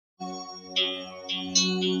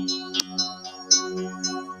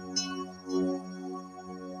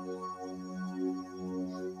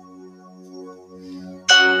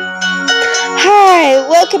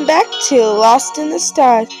Welcome back to Lost in the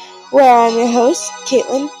Stars, where I'm your host,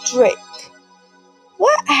 Caitlin Drake.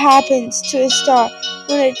 What happens to a star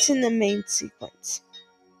when it's in the main sequence?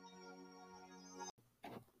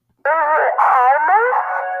 Is it Hymas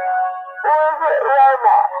or is it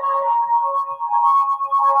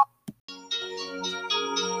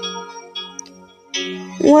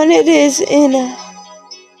Lomas? When it is in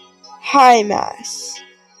high mass.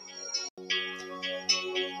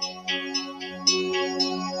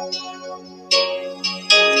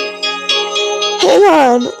 Hang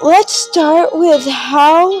on, let's start with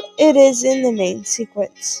how it is in the main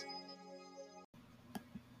sequence.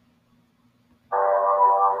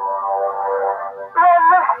 When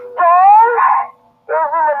the star is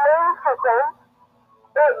in the main sequence,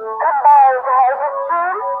 it combines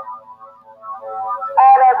hydrogen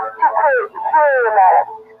atoms to create helium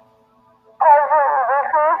atoms, causing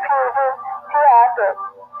nuclear fusion to happen.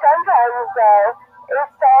 Sometimes, though, a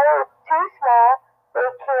star is too small,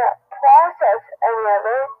 they can't process any of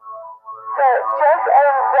it, so it just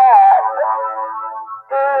ends up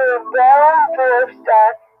being a brown dwarf star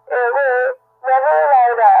and will never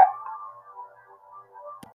light up.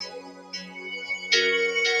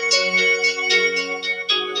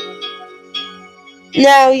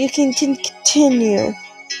 Now you can continue.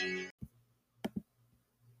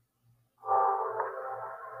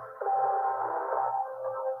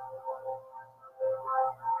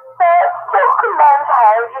 So it still combines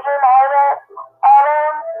hydrogen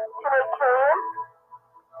atoms to make helium.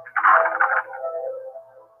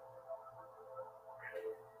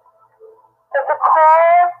 But the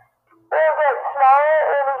core will get smaller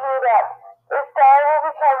and heat up. The star will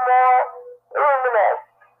become more luminous.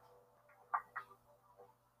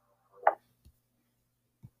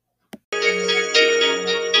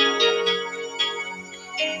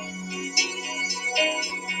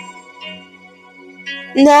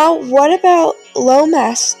 Now, what about low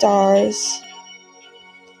mass stars?